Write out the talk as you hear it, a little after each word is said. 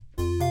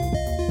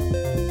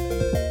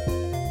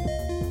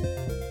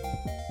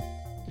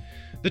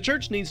The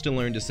church needs to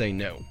learn to say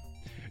no.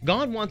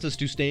 God wants us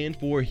to stand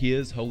for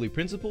His holy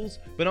principles,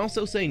 but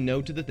also say no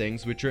to the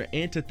things which are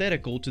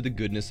antithetical to the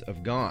goodness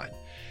of God.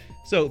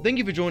 So, thank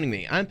you for joining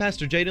me. I'm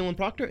Pastor J. Dylan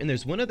Proctor, and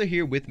there's one other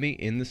here with me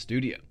in the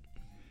studio.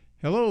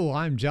 Hello,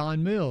 I'm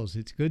John Mills.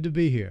 It's good to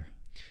be here.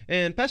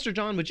 And Pastor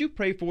John, would you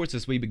pray for us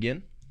as we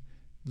begin?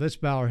 Let's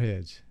bow our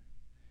heads.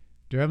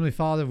 Dear Heavenly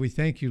Father, we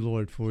thank you,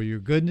 Lord, for your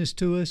goodness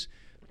to us.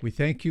 We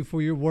thank you for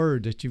your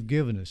word that you've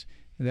given us,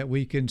 and that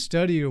we can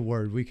study your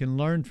word, we can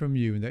learn from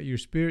you, and that your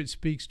Spirit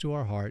speaks to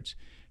our hearts.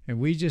 And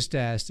we just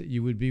ask that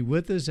you would be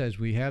with us as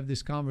we have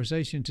this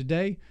conversation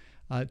today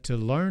to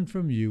learn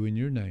from you in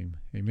your name.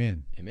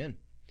 Amen. Amen.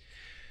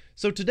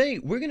 So today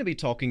we're going to be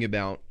talking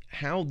about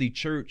how the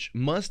church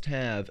must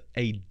have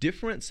a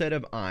different set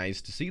of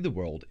eyes to see the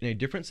world and a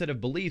different set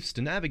of beliefs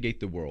to navigate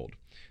the world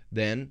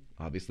than,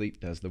 obviously,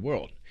 does the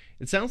world.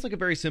 It sounds like a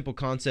very simple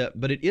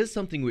concept, but it is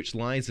something which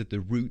lies at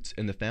the roots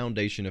and the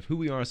foundation of who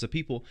we are as a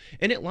people,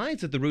 and it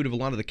lies at the root of a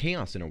lot of the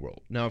chaos in our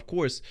world. Now, of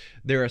course,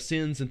 there are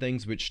sins and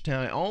things which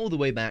tie all the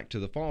way back to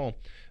the fall,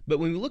 but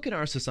when we look at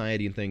our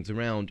society and things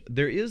around,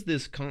 there is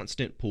this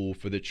constant pull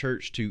for the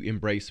church to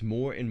embrace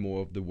more and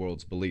more of the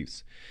world's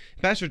beliefs.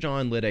 Pastor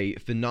John led a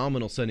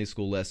phenomenal Sunday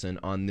school lesson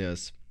on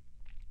this,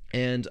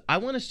 and I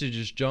want us to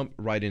just jump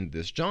right into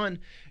this. John,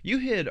 you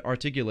had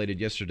articulated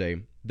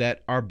yesterday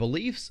that our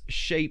beliefs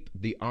shape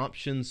the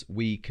options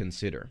we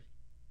consider,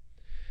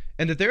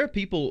 and that there are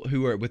people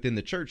who are within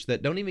the church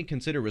that don't even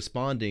consider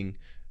responding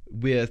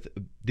with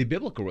the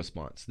biblical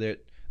response.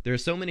 That there are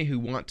so many who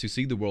want to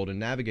see the world and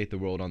navigate the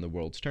world on the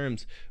world's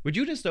terms. Would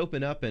you just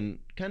open up and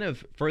kind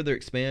of further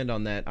expand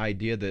on that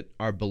idea that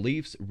our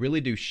beliefs really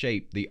do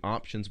shape the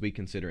options we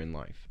consider in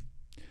life?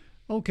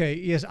 Okay,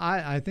 yes,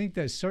 I think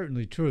that's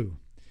certainly true.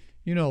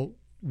 You know,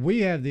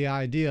 we have the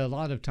idea a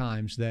lot of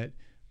times that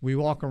we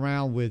walk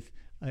around with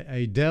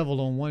a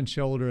devil on one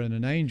shoulder and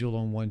an angel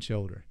on one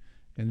shoulder,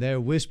 and they're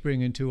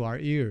whispering into our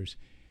ears.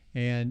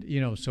 And, you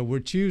know, so we're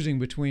choosing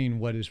between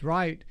what is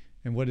right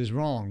and what is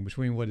wrong,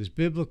 between what is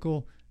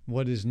biblical and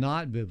what is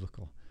not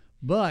biblical.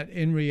 But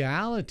in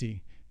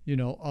reality, you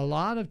know, a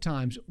lot of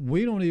times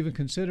we don't even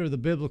consider the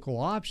biblical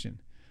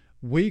option.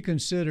 We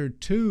consider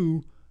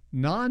two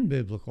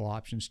non-biblical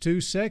options,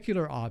 two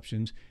secular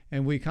options,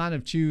 and we kind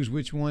of choose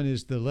which one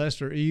is the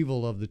lesser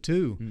evil of the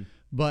two.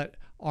 But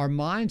our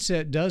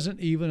mindset doesn't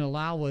even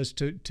allow us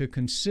to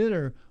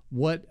consider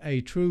what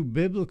a true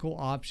biblical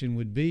option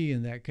would be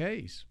in that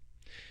case.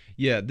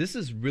 Yeah, this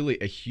is really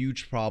a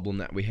huge problem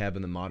that we have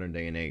in the modern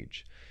day and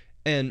age.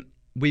 And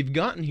we've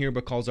gotten here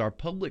because our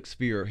public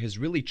sphere has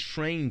really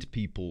trained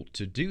people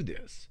to do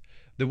this.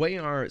 The way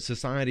our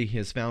society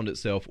has found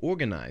itself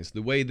organized,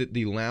 the way that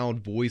the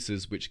loud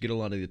voices which get a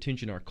lot of the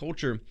attention in our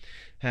culture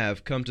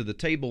have come to the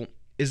table,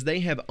 is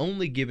they have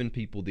only given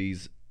people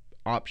these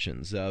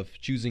options of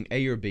choosing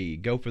A or B,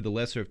 go for the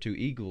lesser of two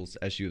evils,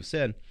 as you have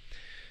said.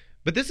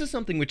 But this is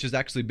something which has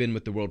actually been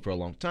with the world for a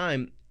long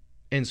time,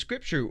 and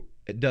Scripture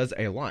does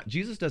a lot.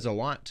 Jesus does a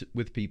lot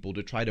with people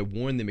to try to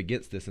warn them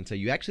against this and say,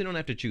 you actually don't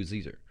have to choose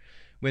either.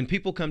 When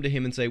people come to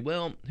him and say,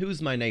 well,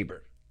 who's my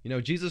neighbor? You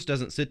know, Jesus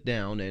doesn't sit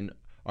down and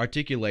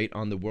articulate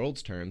on the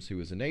world's terms who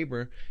is a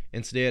neighbor.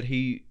 Instead,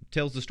 he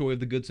tells the story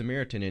of the Good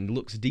Samaritan and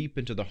looks deep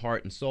into the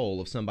heart and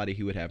soul of somebody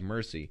who would have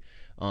mercy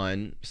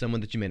on someone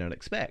that you may not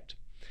expect.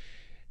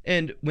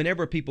 And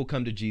whenever people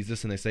come to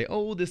Jesus and they say,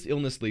 oh, this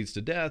illness leads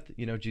to death,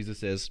 you know, Jesus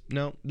says,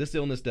 no, this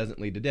illness doesn't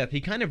lead to death. He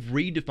kind of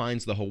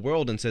redefines the whole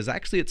world and says,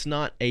 actually, it's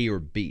not A or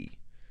B.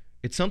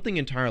 It's something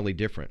entirely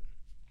different.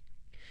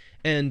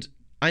 And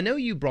I know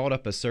you brought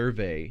up a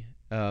survey,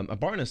 a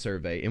Barna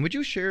survey, and would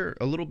you share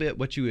a little bit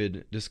what you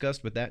had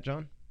discussed with that,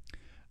 John?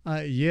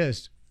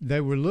 Yes,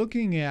 they were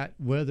looking at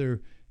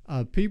whether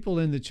people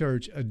in the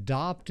church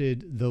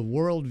adopted the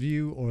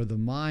worldview or the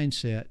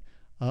mindset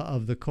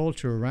of the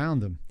culture around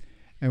them.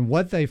 And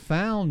what they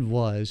found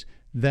was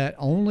that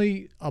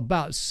only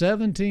about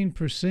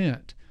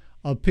 17%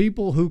 of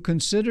people who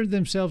considered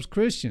themselves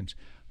Christians,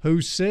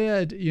 who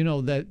said, you know,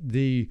 that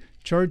the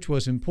church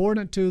was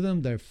important to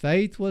them, their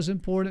faith was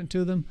important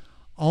to them,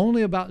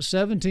 only about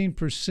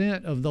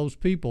 17% of those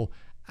people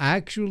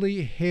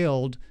actually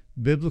held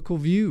biblical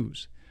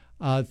views.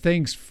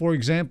 Things, for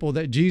example,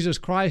 that Jesus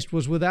Christ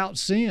was without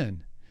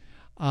sin,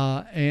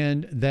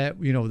 and that,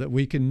 you know, that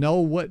we can know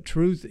what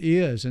truth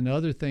is, and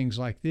other things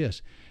like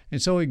this.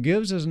 And so it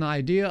gives us an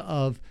idea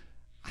of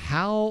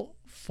how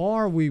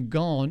far we've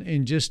gone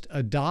in just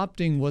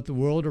adopting what the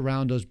world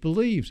around us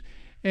believes.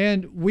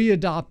 And we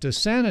adopt a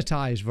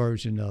sanitized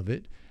version of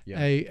it, Yeah.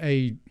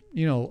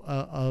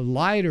 a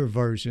lighter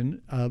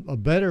version, a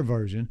better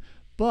version,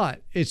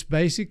 but it's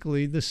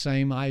basically the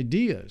same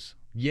ideas.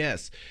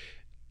 Yes.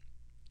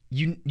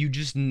 You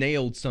just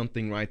nailed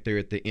something right there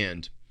at the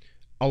end.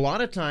 A lot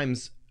of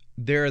times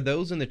there are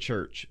those in the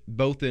church,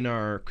 both in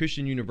our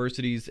Christian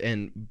universities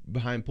and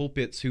behind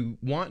pulpits, who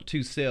want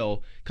to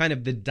sell kind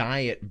of the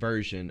diet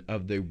version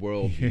of the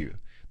worldview.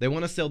 They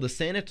want to sell the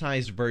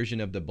sanitized version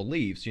of the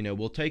beliefs. You know,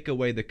 we'll take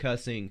away the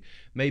cussing,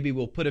 maybe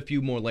we'll put a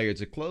few more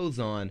layers of clothes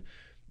on,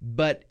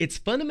 but it's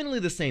fundamentally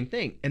the same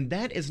thing, and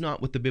that is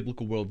not what the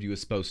biblical worldview is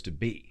supposed to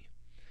be.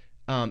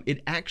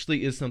 It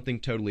actually is something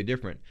totally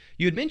different.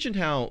 You had mentioned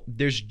how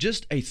there's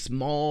just a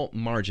small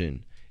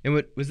margin, and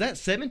what was that,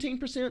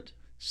 17%?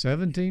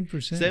 17%.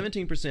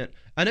 17%.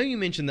 I know you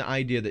mentioned the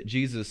idea that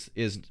Jesus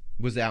was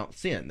without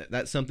sin.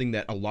 That's something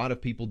that a lot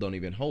of people don't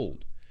even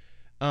hold.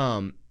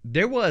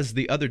 There was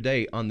the other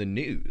day on the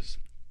news,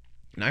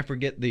 and I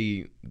forget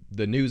the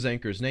news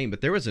anchor's name,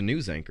 but there was a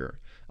news anchor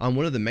on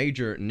one of the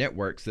major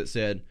networks that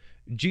said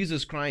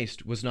Jesus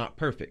Christ was not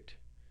perfect.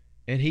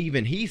 And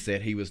he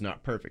said he was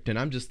not perfect. And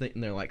I'm just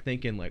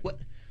thinking what?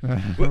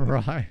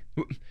 Right.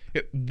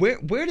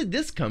 Where did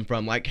this come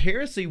from? Like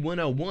heresy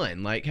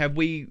 101. Like, have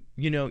we,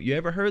 you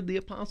ever heard the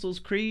Apostles'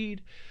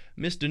 Creed,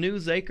 Mr.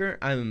 Newsacre?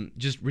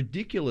 Just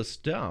ridiculous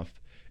stuff.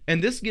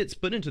 And this gets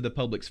put into the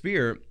public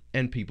sphere,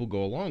 and people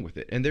go along with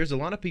it. And there's a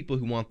lot of people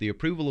who want the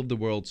approval of the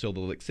world, so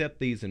they'll accept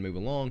these and move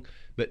along.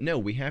 But no,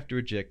 we have to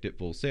reject it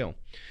full sail.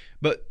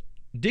 But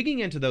digging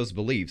into those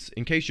beliefs,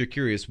 in case you're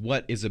curious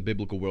what is a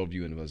biblical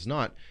worldview and what is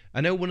not,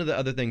 I know one of the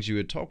other things you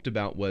had talked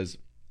about was,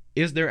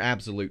 is there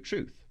absolute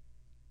truth?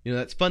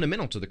 That's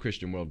fundamental to the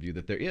Christian worldview,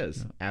 that there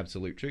is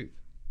absolute truth.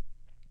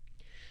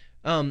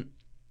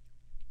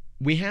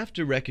 We have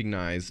to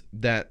recognize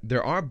that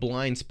there are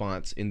blind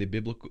spots in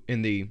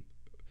the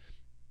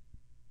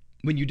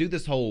when you do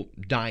this whole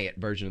diet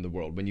version of the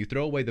world, when you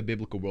throw away the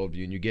biblical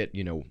worldview and you get,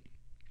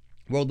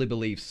 worldly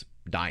beliefs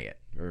diet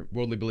or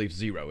worldly beliefs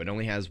 0. It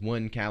only has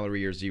 1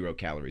 calorie or 0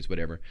 calories,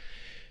 whatever.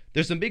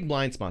 There's some big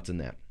blind spots in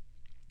that.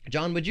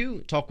 John, would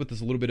you talk with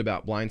us a little bit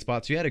about blind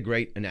spots? You had a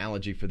great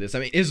analogy for this. I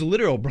mean, it's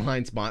literal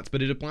blind spots,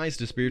 but it applies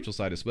to spiritual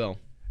side as well.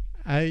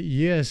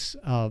 Yes.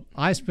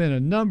 I spent a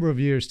number of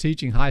years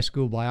teaching high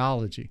school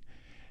biology.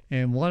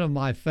 And one of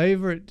my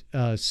favorite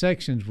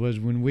sections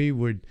was when we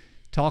would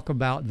talk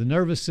about the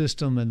nervous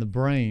system and the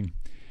brain.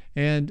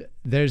 And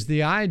there's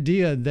the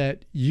idea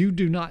that you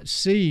do not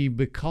see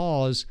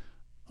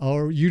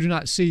you do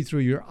not see through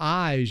your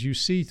eyes, you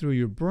see through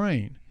your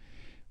brain.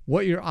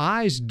 What your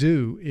eyes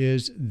do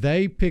is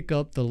they pick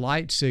up the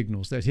light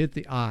signals that hit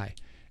the eye,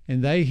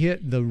 and they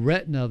hit the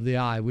retina of the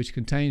eye, which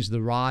contains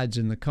the rods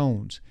and the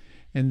cones.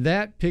 And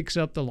that picks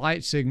up the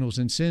light signals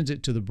and sends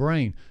it to the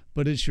brain.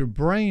 But it's your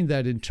brain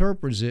that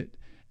interprets it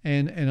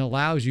and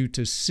allows you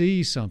to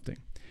see something.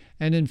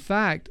 And in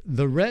fact,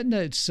 the retina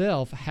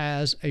itself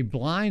has a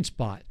blind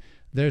spot.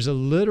 There's a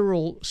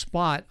literal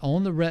spot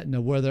on the retina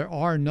where there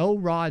are no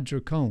rods or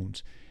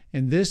cones.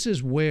 And this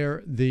is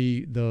where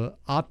the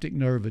optic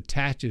nerve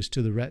attaches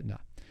to the retina.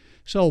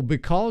 So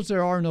because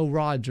there are no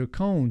rods or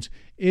cones,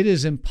 it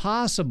is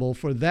impossible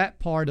for that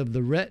part of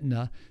the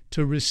retina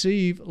to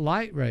receive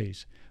light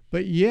rays.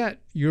 But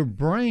yet your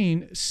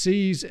brain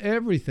sees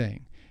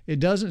everything. It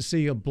doesn't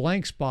see a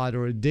blank spot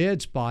or a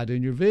dead spot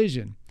in your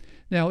vision.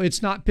 Now,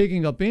 it's not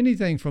picking up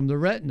anything from the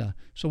retina.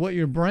 So what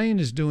your brain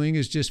is doing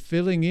is just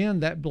filling in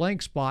that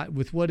blank spot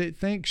with what it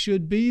thinks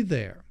should be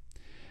there.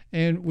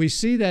 And we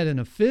see that in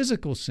a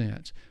physical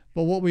sense.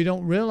 But what we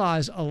don't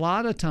realize, a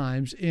lot of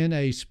times in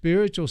a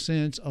spiritual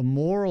sense, a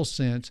moral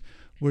sense,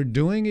 we're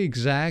doing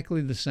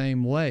exactly the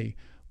same way.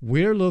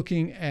 We're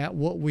looking at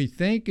what we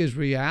think is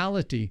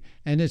reality,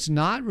 and it's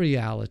not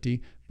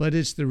reality, but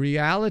it's the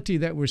reality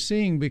that we're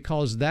seeing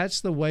because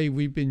that's the way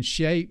we've been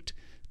shaped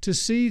to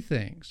see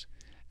things.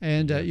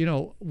 And,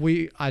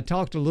 I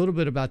talked a little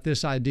bit about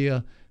this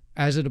idea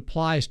as it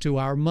applies to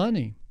our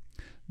money.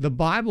 The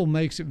Bible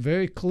makes it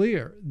very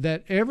clear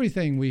that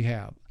everything we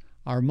have,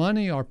 our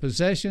money, our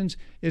possessions,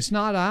 it's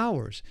not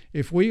ours.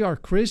 If we are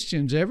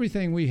Christians,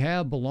 everything we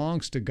have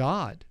belongs to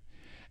God.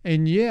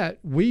 And yet,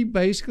 we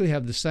basically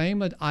have the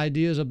same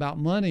ideas about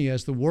money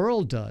as the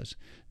world does.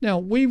 Now,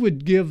 we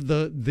would give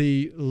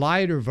the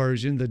lighter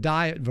version, the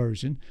diet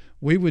version.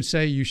 We would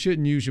say you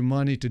shouldn't use your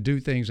money to do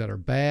things that are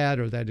bad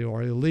or that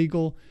are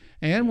illegal.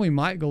 And we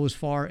might go as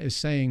far as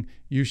saying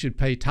you should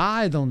pay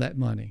tithe on that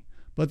money.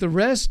 But the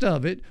rest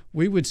of it,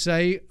 we would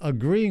say,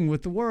 agreeing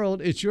with the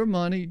world, it's your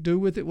money, do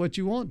with it what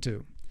you want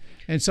to.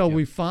 And so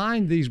we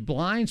find these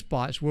blind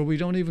spots where we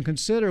don't even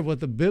consider what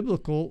the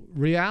biblical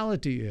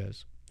reality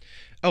is.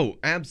 Oh,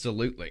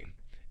 absolutely.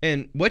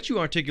 And what you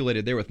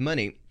articulated there with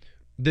money,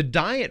 the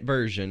diet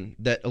version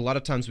that a lot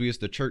of times we use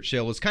the church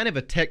shell is kind of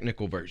a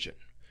technical version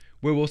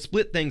where we'll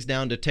split things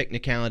down to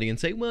technicality and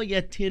say, well, yeah,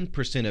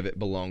 10% of it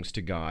belongs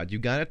to God. You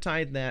got to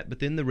tithe that, but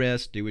then the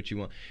rest, do what you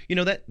want.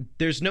 That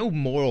there's no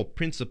moral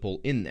principle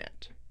in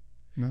that.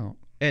 No.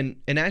 And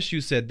as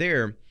you said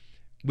there,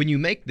 when you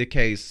make the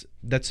case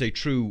that's a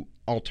true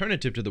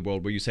alternative to the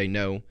world where you say,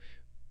 no,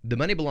 the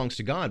money belongs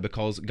to God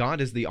because God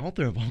is the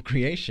author of all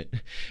creation.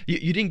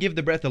 You didn't give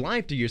the breath of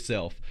life to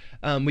yourself.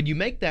 When you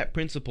make that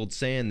principled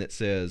stand that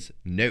says,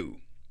 no,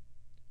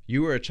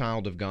 you are a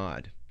child of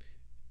God.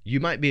 You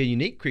might be a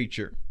unique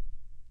creature,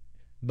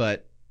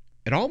 but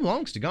it all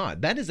belongs to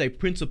God. That is a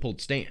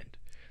principled stand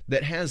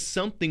that has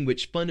something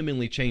which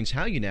fundamentally changes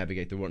how you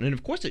navigate the world. And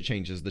of course it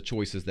changes the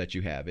choices that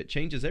you have. It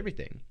changes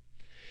everything.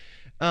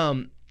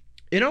 In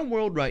our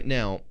world right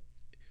now,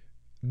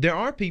 there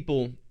are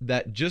people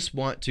that just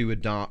want to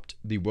adopt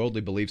the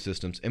worldly belief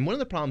systems. And one of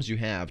the problems you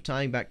have,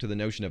 tying back to the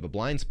notion of a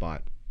blind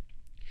spot,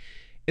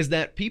 is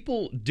that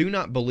people do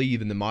not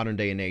believe in the modern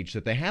day and age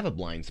that they have a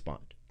blind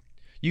spot.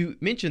 You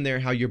mentioned there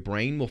how your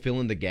brain will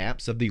fill in the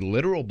gaps of the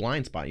literal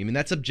blind spot. I mean,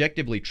 that's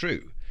objectively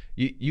true.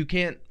 You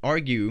can't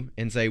argue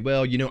and say,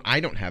 well, I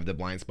don't have the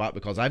blind spot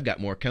because I've got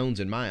more cones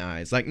in my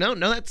eyes. Like, no,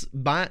 that's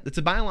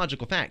a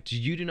biological fact.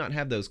 You do not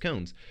have those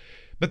cones.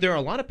 But there are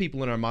a lot of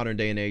people in our modern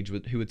day and age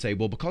who would say,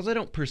 well, because I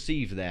don't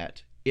perceive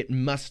that, it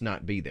must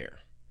not be there.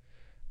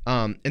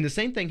 And the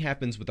same thing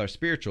happens with our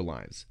spiritual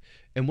lives.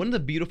 And one of the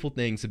beautiful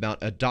things about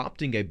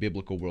adopting a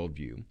biblical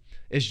worldview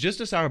is just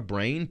as our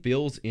brain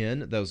fills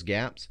in those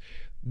gaps,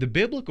 the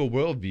biblical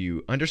worldview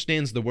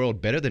understands the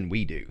world better than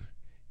we do.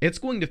 It's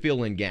going to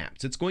fill in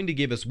gaps. It's going to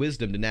give us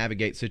wisdom to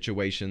navigate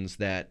situations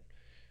that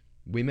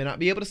we may not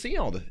be able to see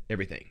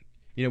everything.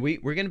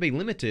 We're going to be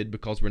limited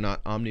because we're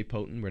not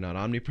omnipotent, we're not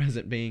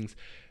omnipresent beings.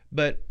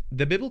 But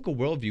the biblical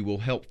worldview will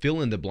help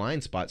fill in the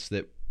blind spots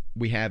that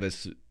we have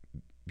as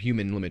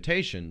human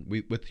limitation,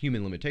 with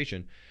human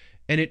limitation.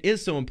 And it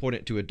is so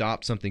important to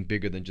adopt something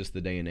bigger than just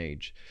the day and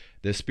age,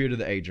 the spirit of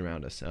the age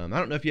around us. I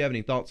don't know if you have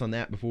any thoughts on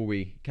that before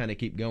we kind of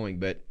keep going,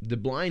 but the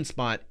blind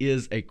spot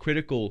is a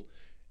critical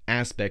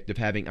aspect of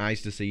having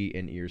eyes to see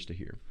and ears to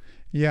hear.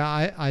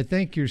 Yeah, I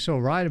think you're so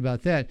right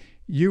about that.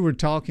 You were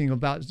talking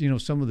about,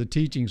 some of the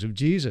teachings of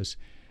Jesus.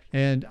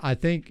 And I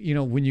think,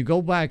 when you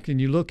go back and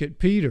you look at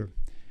Peter,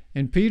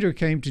 and Peter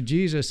came to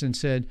Jesus and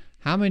said,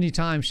 how many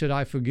times should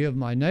I forgive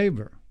my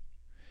neighbor?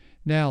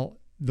 Now,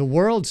 the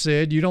world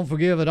said you don't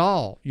forgive at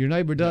all. Your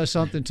neighbor does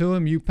something to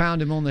him, you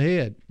pound him on the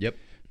head. Yep.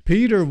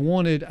 Peter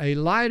wanted a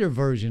lighter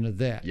version of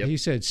that. Yep. He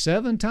said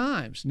 7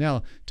 times.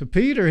 Now, to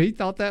Peter, he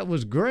thought that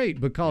was great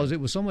because it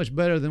was so much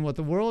better than what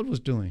the world was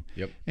doing.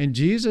 Yep. And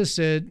Jesus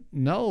said,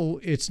 no,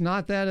 it's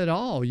not that at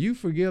all. You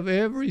forgive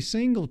every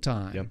single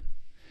time. Yep.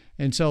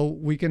 And so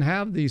we can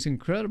have these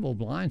incredible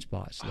blind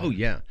spots there. Oh,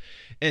 yeah.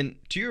 And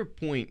to your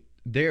point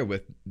there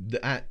with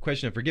the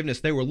question of forgiveness,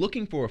 they were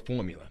looking for a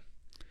formula.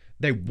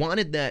 They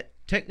wanted that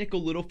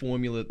technical little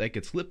formula that they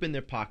could slip in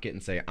their pocket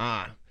and say,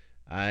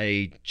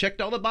 I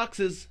checked all the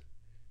boxes.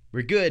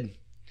 We're good.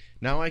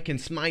 Now I can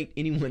smite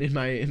anyone in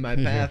my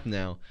path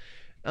now.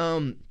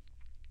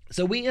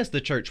 So we as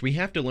the church, we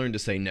have to learn to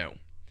say no.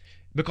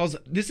 Because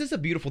this is a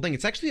beautiful thing.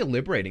 It's actually a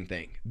liberating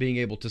thing, being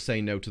able to say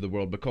no to the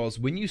world. Because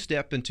when you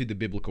step into the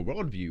biblical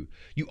worldview,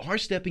 you are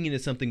stepping into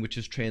something which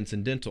is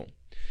transcendental.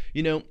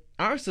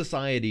 Our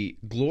society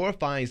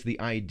glorifies the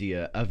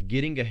idea of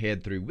getting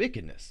ahead through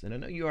wickedness. And I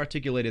know you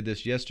articulated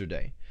this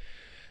yesterday.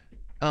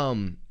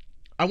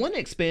 I want to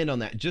expand on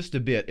that just a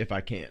bit if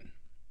I can.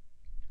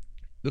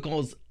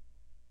 Because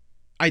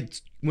I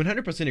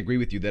 100% agree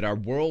with you that our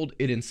world,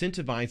 it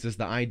incentivizes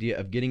the idea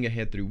of getting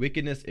ahead through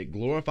wickedness. It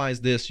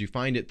glorifies this. You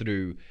find it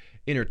through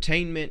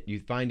entertainment.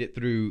 You find it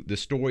through the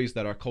stories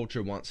that our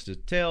culture wants to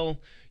tell.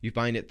 You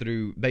find it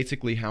through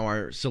basically how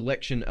our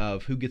selection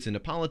of who gets into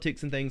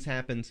politics and things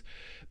happens.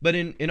 But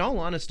in all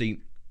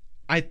honesty,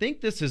 I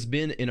think this has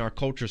been in our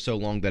culture so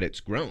long that it's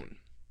grown.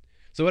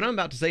 So what I'm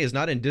about to say is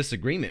not in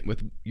disagreement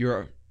with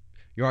your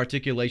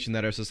articulation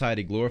that our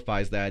society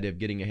glorifies the idea of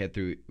getting ahead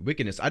through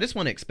wickedness. I just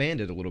want to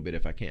expand it a little bit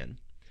if I can.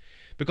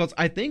 Because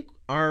I think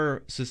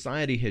our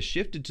society has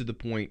shifted to the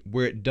point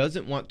where it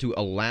doesn't want to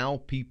allow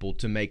people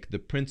to make the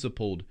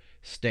principled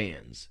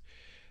stands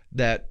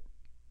that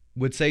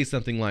would say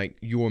something like,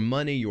 your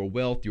money, your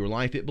wealth, your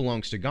life, it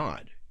belongs to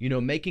God.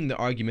 Making the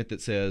argument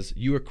that says,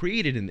 you are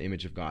created in the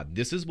image of God.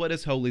 This is what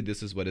is holy.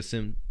 This is what is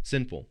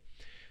sinful.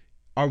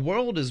 Our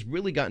world has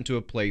really gotten to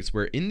a place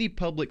where in the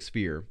public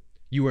sphere,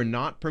 you are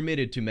not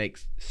permitted to make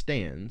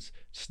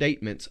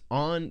statements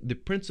on the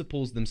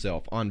principles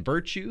themselves, on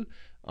virtue,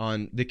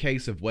 on the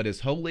case of what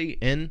is holy,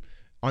 and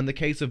on the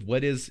case of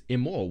what is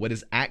immoral, what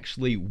is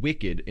actually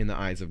wicked in the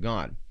eyes of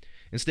God.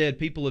 Instead,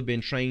 people have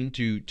been trained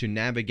to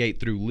navigate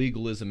through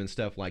legalism and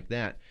stuff like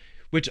that,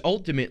 which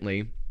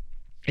ultimately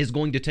is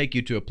going to take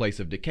you to a place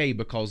of decay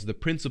because the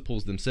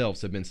principles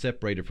themselves have been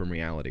separated from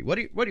reality. What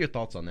are your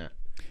thoughts on that?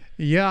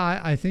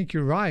 Yeah, I think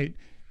you're right.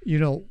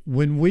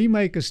 When we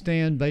make a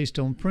stand based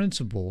on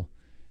principle,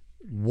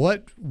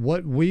 what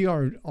we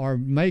are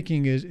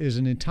making is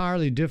an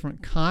entirely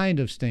different kind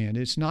of stand.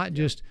 It's not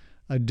just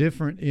a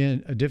difference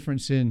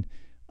in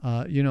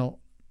a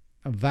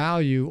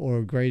value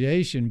or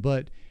gradation,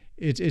 but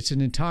it's an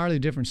entirely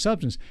different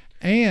substance.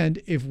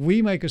 And if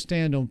we make a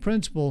stand on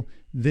principle,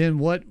 then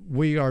what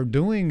we are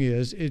doing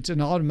is it's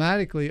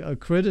automatically a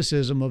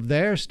criticism of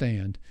their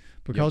stand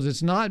because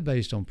it's not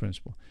based on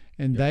principle.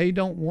 And they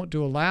don't want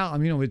to allow.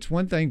 It's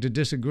one thing to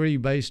disagree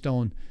based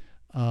on,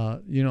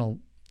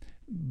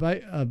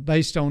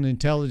 based on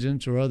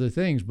intelligence or other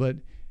things, but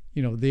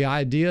the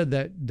idea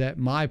that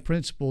my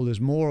principle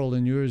is moral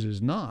and yours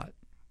is not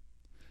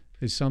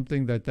is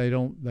something that they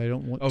don't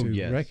want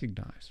to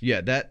recognize.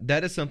 Yeah,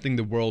 that is something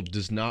the world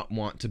does not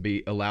want to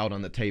be allowed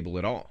on the table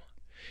at all.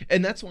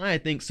 And that's why I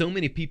think so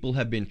many people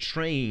have been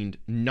trained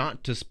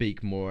not to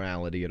speak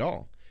morality at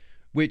all.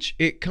 Which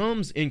it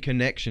comes in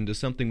connection to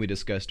something we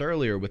discussed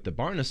earlier with the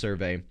Barna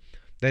survey,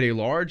 that a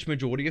large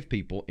majority of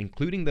people,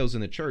 including those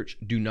in the church,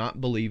 do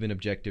not believe in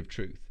objective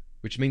truth,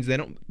 which means they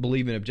don't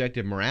believe in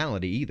objective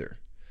morality either.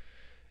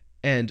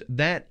 And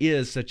that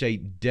is such a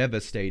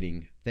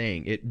devastating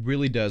thing. It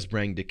really does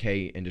bring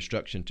decay and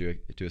destruction to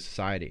a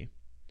society.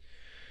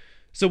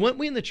 So what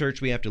we in the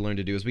church we have to learn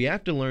to do is we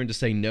have to learn to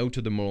say no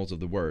to the morals of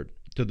the word,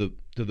 to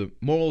the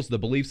morals, the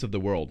beliefs of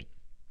the world.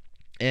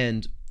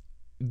 And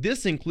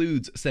this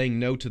includes saying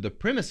no to the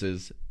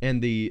premises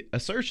and the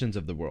assertions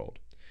of the world.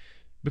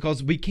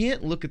 Because we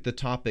can't look at the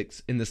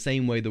topics in the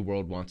same way the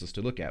world wants us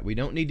to look at. We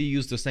don't need to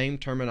use the same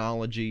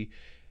terminology.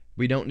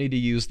 We don't need to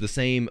use the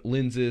same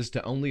lenses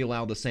to only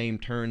allow the same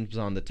terms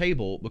on the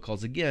table,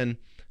 because again,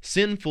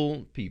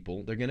 sinful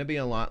people, they're going to be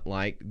a lot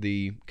like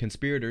the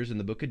conspirators in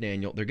the book of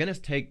Daniel. They're going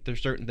to take their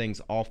certain things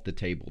off the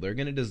table. They're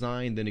going to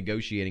design the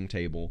negotiating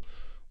table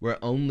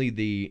where only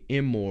the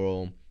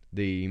immoral,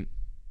 the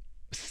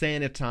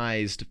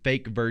sanitized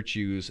fake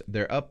virtues,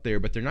 they're up there,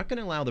 but they're not going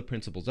to allow the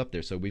principles up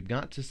there. So we've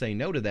got to say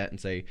no to that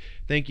and say,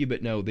 thank you,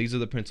 but no, these are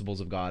the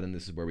principles of God and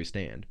this is where we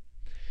stand.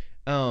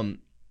 An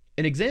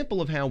example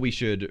of how we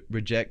should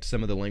reject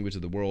some of the language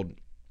of the world,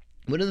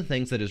 one of the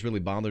things that has really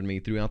bothered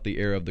me throughout the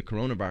era of the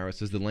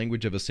coronavirus is the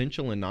language of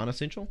essential and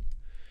non-essential,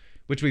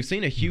 which we've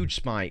seen a huge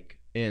spike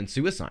in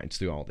suicides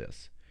through all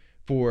this.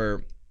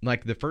 For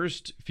like the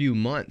first few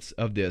months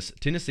of this,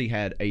 Tennessee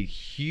had a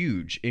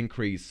huge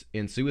increase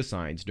in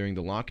suicides during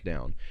the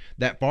lockdown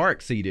that far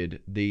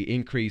exceeded the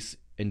increase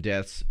in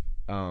deaths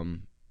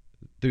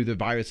through the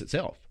virus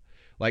itself.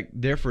 Like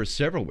there for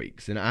several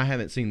weeks, and I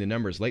haven't seen the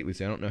numbers lately,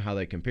 so I don't know how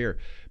they compare,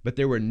 but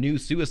there were new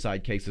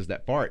suicide cases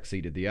that far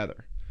exceeded the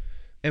other.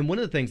 And one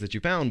of the things that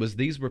you found was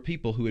these were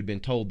people who had been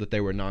told that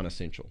they were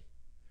non-essential.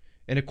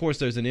 And of course,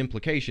 there's an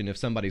implication if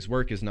somebody's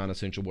work is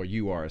non-essential, well,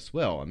 you are as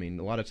well. I mean,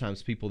 a lot of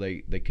times people,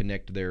 they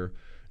connect their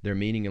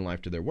meaning in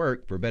life to their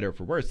work, for better or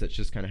for worse. That's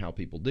just kind of how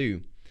people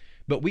do.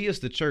 But we as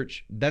the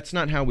church, that's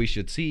not how we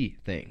should see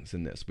things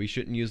in this. We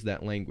shouldn't use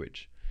that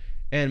language.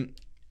 And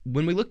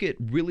when we look at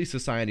really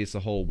society as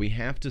a whole, we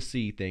have to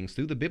see things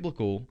through the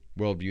biblical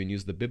worldview and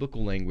use the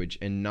biblical language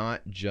and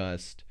not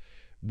just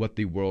what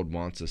the world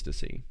wants us to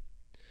see.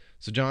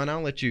 So, John,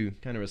 I'll let you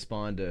kind of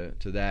respond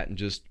to that and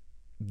just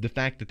the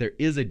fact that there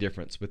is a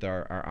difference with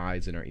our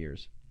eyes and our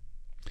ears.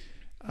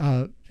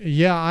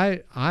 Yeah,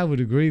 I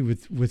would agree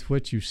with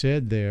what you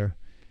said there,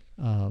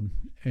 and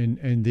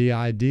the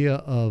idea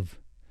of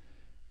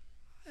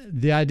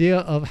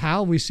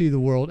how we see the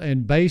world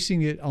and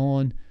basing it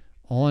on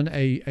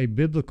a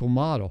biblical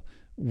model.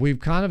 We've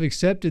kind of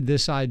accepted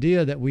this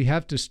idea that we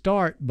have to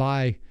start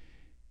by,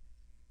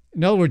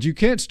 in other words, you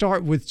can't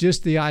start with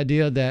just the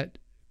idea that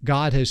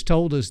God has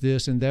told us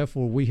this and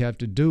therefore we have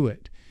to do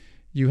it.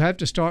 You have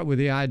to start with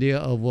the idea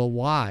of, well,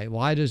 why?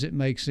 Why does it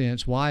make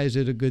sense? Why is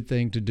it a good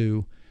thing to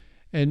do?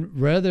 And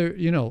rather,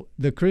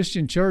 the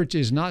Christian church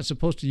is not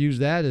supposed to use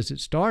that as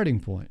its starting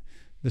point.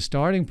 The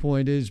starting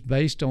point is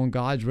based on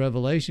God's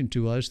revelation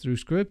to us through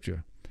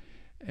Scripture.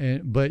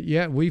 But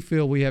yet we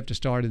feel we have to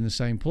start in the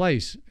same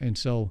place. And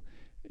so,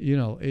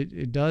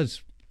 it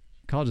does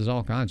causes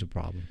all kinds of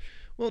problems.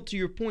 Well, to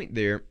your point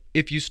there,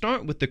 if you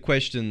start with the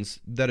questions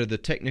that are the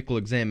technical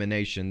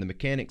examination, the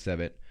mechanics of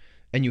it,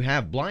 and you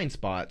have blind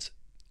spots,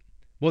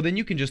 well, then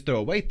you can just throw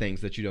away things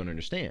that you don't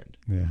understand.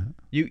 Yeah.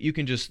 You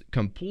can just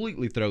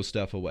completely throw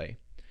stuff away.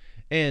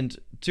 And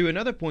to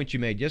another point you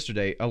made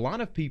yesterday, a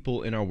lot of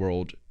people in our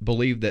world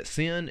believe that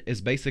sin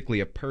is basically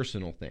a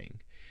personal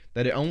thing,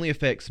 that it only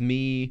affects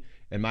me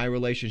and my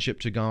relationship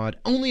to God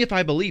only if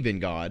I believe in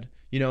God.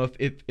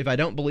 If I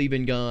don't believe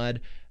in God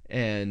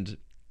and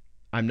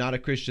I'm not a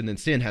Christian, then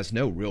sin has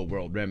no real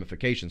world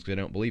ramifications because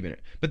I don't believe in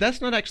it. But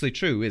that's not actually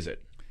true, is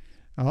it?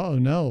 Oh,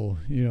 no.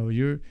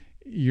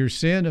 Your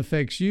sin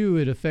affects you.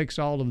 It affects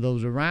all of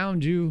those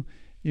around you.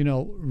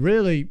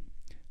 Really,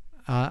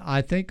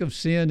 I think of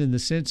sin in the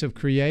sense of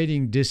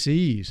creating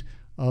dis-ease,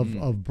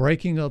 of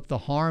breaking up the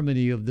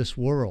harmony of this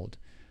world.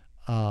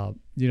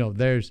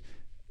 There's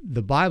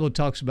the Bible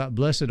talks about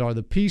blessed are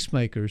the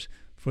peacemakers,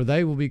 for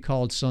they will be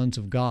called sons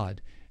of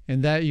God.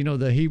 And that,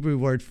 the Hebrew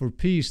word for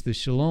peace, the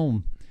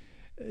shalom,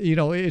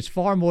 it's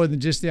far more than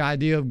just the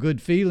idea of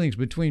good feelings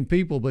between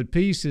people, but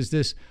peace is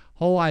this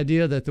whole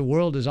idea that the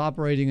world is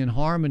operating in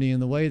harmony in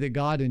the way that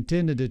God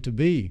intended it to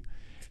be.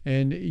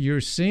 And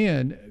your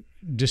sin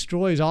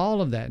destroys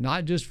all of that,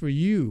 not just for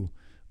you,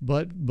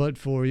 but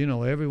for,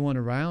 everyone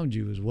around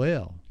you as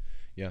well.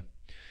 Yeah.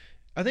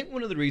 I think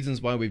one of the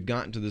reasons why we've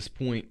gotten to this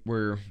point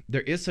where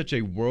there is such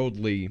a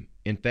worldly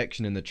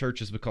infection in the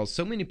church is because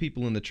so many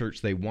people in the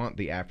church, they want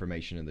the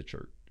affirmation of the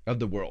church, of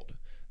the world.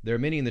 There are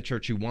many in the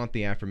church who want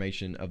the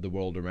affirmation of the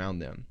world around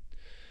them.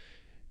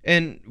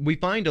 And we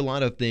find a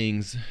lot of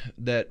things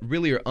that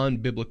really are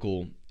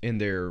unbiblical in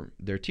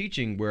their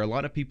teaching, where a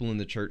lot of people in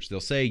the church,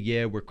 they'll say,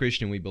 yeah, we're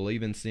Christian, we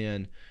believe in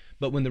sin.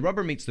 But when the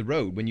rubber meets the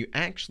road, when you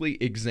actually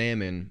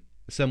examine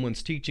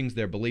someone's teachings,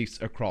 their beliefs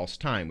across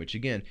time, which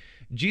again,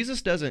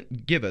 Jesus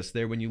doesn't give us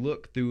there. When you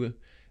look through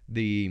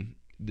the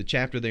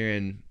chapter there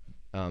in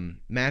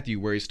Matthew,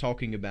 where he's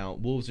talking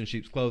about wolves in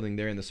sheep's clothing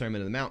there in the Sermon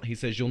on the Mount, he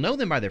says, you'll know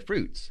them by their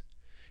fruits.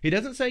 He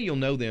doesn't say you'll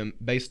know them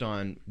based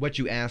on what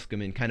you ask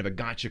them in kind of a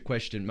gotcha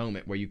question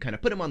moment where you kind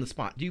of put them on the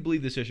spot. Do you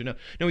believe this, yes or no?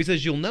 No, he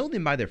says you'll know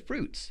them by their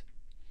fruits.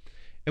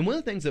 And one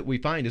of the things that we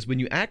find is when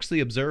you actually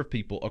observe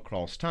people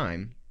across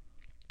time,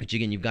 which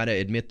again, you've got to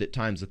admit that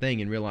time's a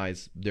thing and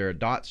realize there are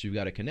dots you've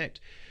got to connect.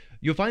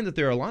 You'll find that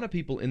there are a lot of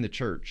people in the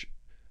church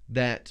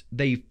that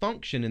they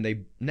function and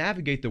they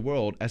navigate the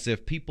world as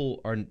if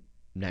people are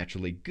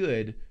naturally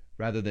good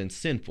rather than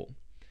sinful.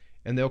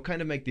 And they'll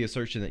kind of make the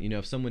assertion that,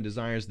 if someone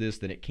desires this,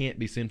 then it can't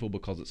be sinful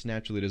because it's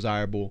naturally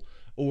desirable.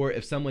 Or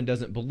if someone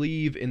doesn't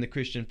believe in the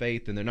Christian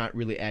faith, then they're not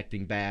really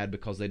acting bad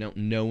because they don't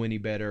know any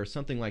better, or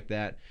something like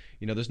that.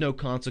 There's no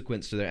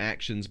consequence to their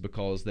actions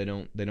because they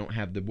don't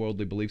have the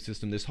worldly belief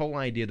system. This whole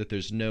idea that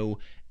there's no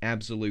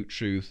absolute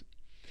truth.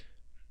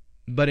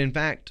 But in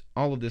fact,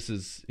 all of this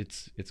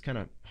it's kind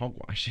of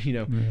hogwash.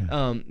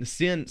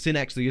 Sin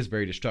actually is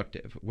very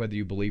destructive, whether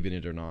you believe in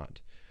it or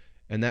not.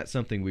 And that's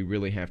something we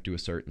really have to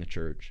assert in the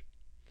church.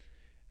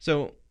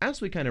 So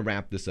as we kind of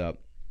wrap this up,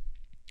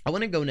 I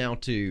want to go now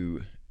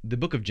to the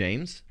book of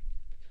James.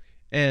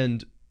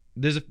 And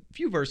there's a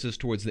few verses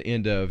towards the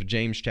end of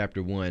James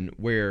chapter 1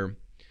 where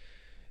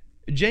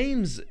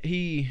James,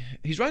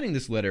 he's writing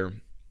this letter.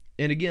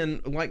 And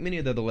again, like many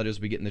of the other letters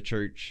we get in the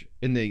church,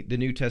 in the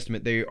New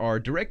Testament, they are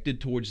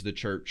directed towards the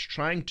church,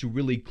 trying to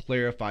really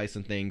clarify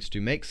some things, to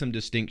make some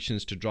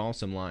distinctions, to draw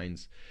some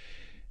lines.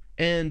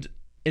 And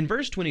in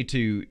verse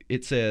 22,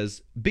 it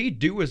says, "Be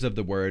doers of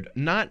the word,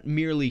 not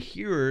merely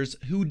hearers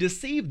who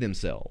deceive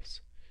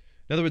themselves."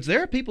 In other words,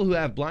 there are people who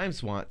have blind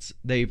spots.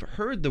 They've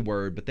heard the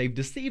word, but they've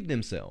deceived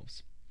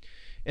themselves.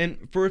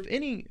 And for if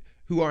any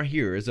who are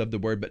hearers of the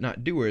word but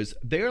not doers,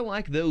 they are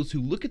like those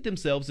who look at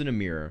themselves in a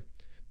mirror,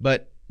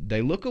 but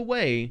they look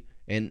away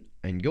and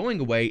going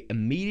away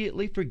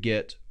immediately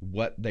forget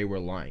what they were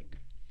like.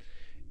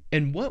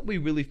 And what we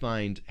really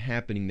find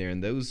happening there in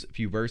those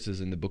few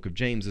verses in the book of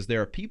James is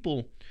there are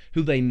people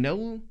who they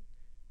know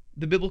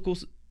the biblical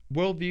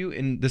worldview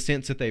in the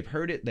sense that they've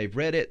heard it, they've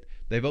read it,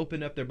 they've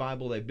opened up their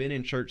Bible, they've been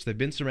in church, they've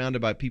been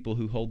surrounded by people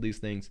who hold these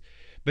things.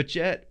 But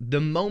yet,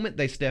 the moment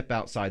they step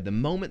outside, the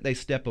moment they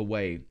step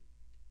away,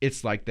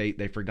 it's like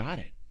they forgot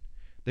it.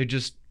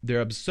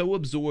 They're so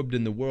absorbed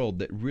in the world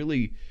that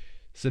really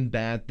some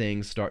bad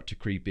things start to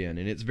creep in.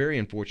 And it's very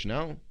unfortunate.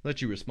 I'll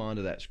let you respond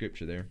to that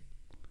scripture there.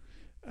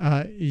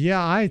 The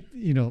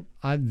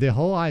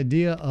whole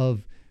idea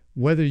of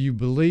whether you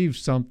believe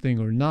something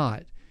or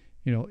not,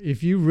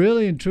 if you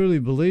really and truly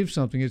believe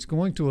something, it's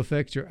going to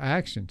affect your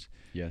actions.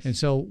 Yes. And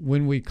so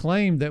when we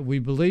claim that we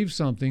believe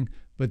something,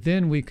 but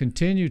then we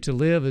continue to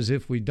live as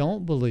if we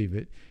don't believe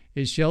it,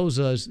 it shows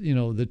us,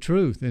 the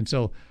truth. And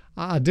so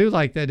I do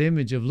like that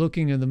image of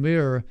looking in the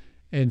mirror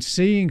and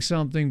seeing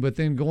something, but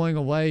then going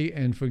away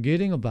and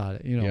forgetting about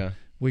it. Yeah.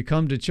 We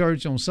come to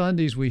church on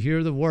Sundays, we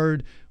hear the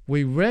word,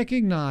 we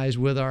recognize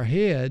with our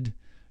head,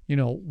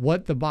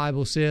 what the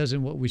Bible says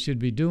and what we should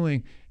be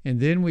doing, and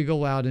then we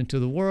go out into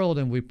the world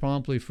and we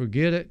promptly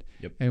forget it,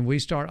 Yep. and we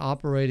start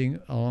operating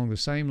along the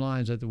same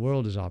lines that the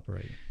world is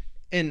operating.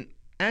 And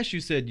as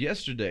you said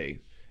yesterday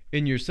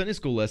in your Sunday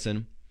school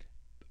lesson,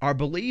 our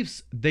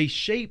beliefs, they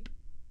shape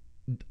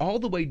all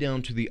the way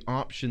down to the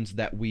options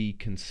that we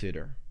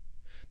consider,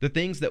 the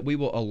things that we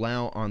will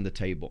allow on the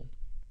table.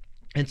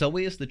 And so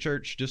we as the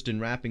church, just in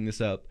wrapping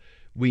this up,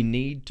 we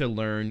need to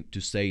learn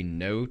to say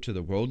no to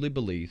the worldly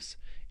beliefs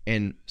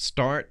and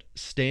start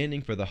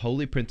standing for the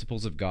holy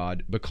principles of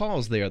God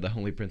because they are the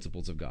holy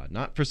principles of God.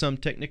 Not for some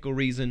technical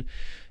reason,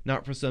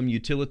 not for some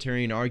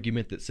utilitarian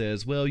argument that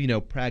says, well,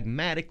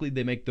 pragmatically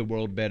they make the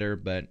world better,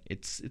 but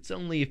it's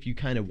only if you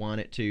kind of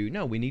want it to.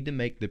 No, we need to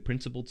make the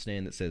principled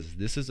stand that says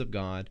this is of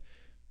God.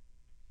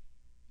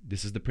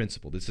 This is the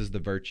principle. This is the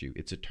virtue.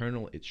 It's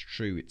eternal. It's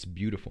true. It's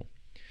beautiful.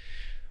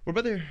 Well,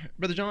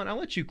 Brother John, I'll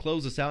let you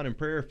close us out in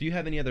prayer. If you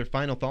have any other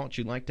final thoughts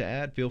you'd like to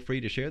add, feel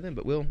free to share them,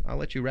 but I'll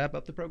let you wrap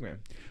up the program.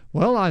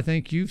 Well, I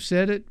think you've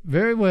said it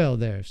very well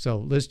there, so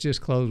let's just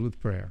close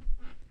with prayer.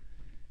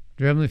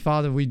 Dear Heavenly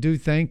Father, we do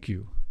thank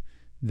you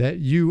that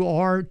you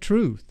are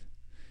truth,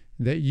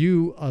 that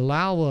you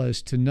allow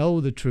us to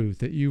know the truth,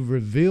 that you've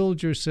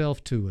revealed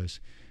yourself to us,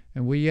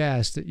 and we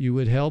ask that you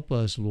would help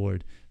us,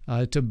 Lord,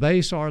 to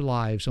base our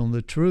lives on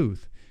the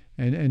truth,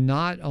 and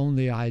not on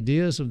the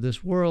ideas of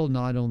this world,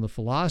 not on the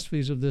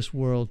philosophies of this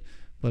world,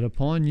 but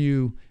upon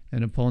you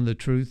and upon the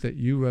truth that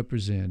you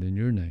represent. In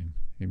your name,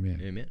 amen.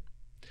 Amen.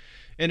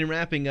 And in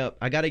wrapping up,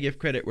 I got to give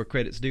credit where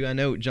credit's due. I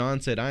know John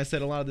said I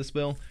said a lot of this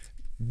well.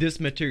 This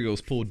material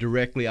is pulled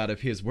directly out of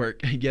his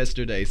work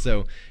yesterday.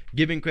 So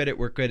giving credit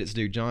where credit's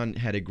due. John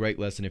had a great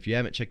lesson. If you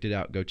haven't checked it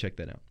out, go check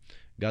that out.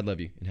 God love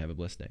you and have a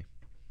blessed day.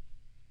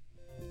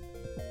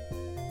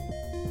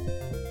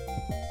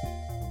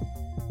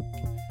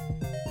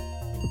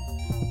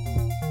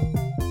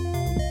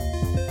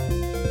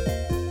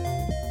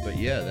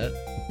 Yeah, that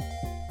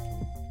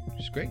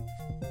was great.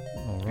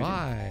 All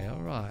right.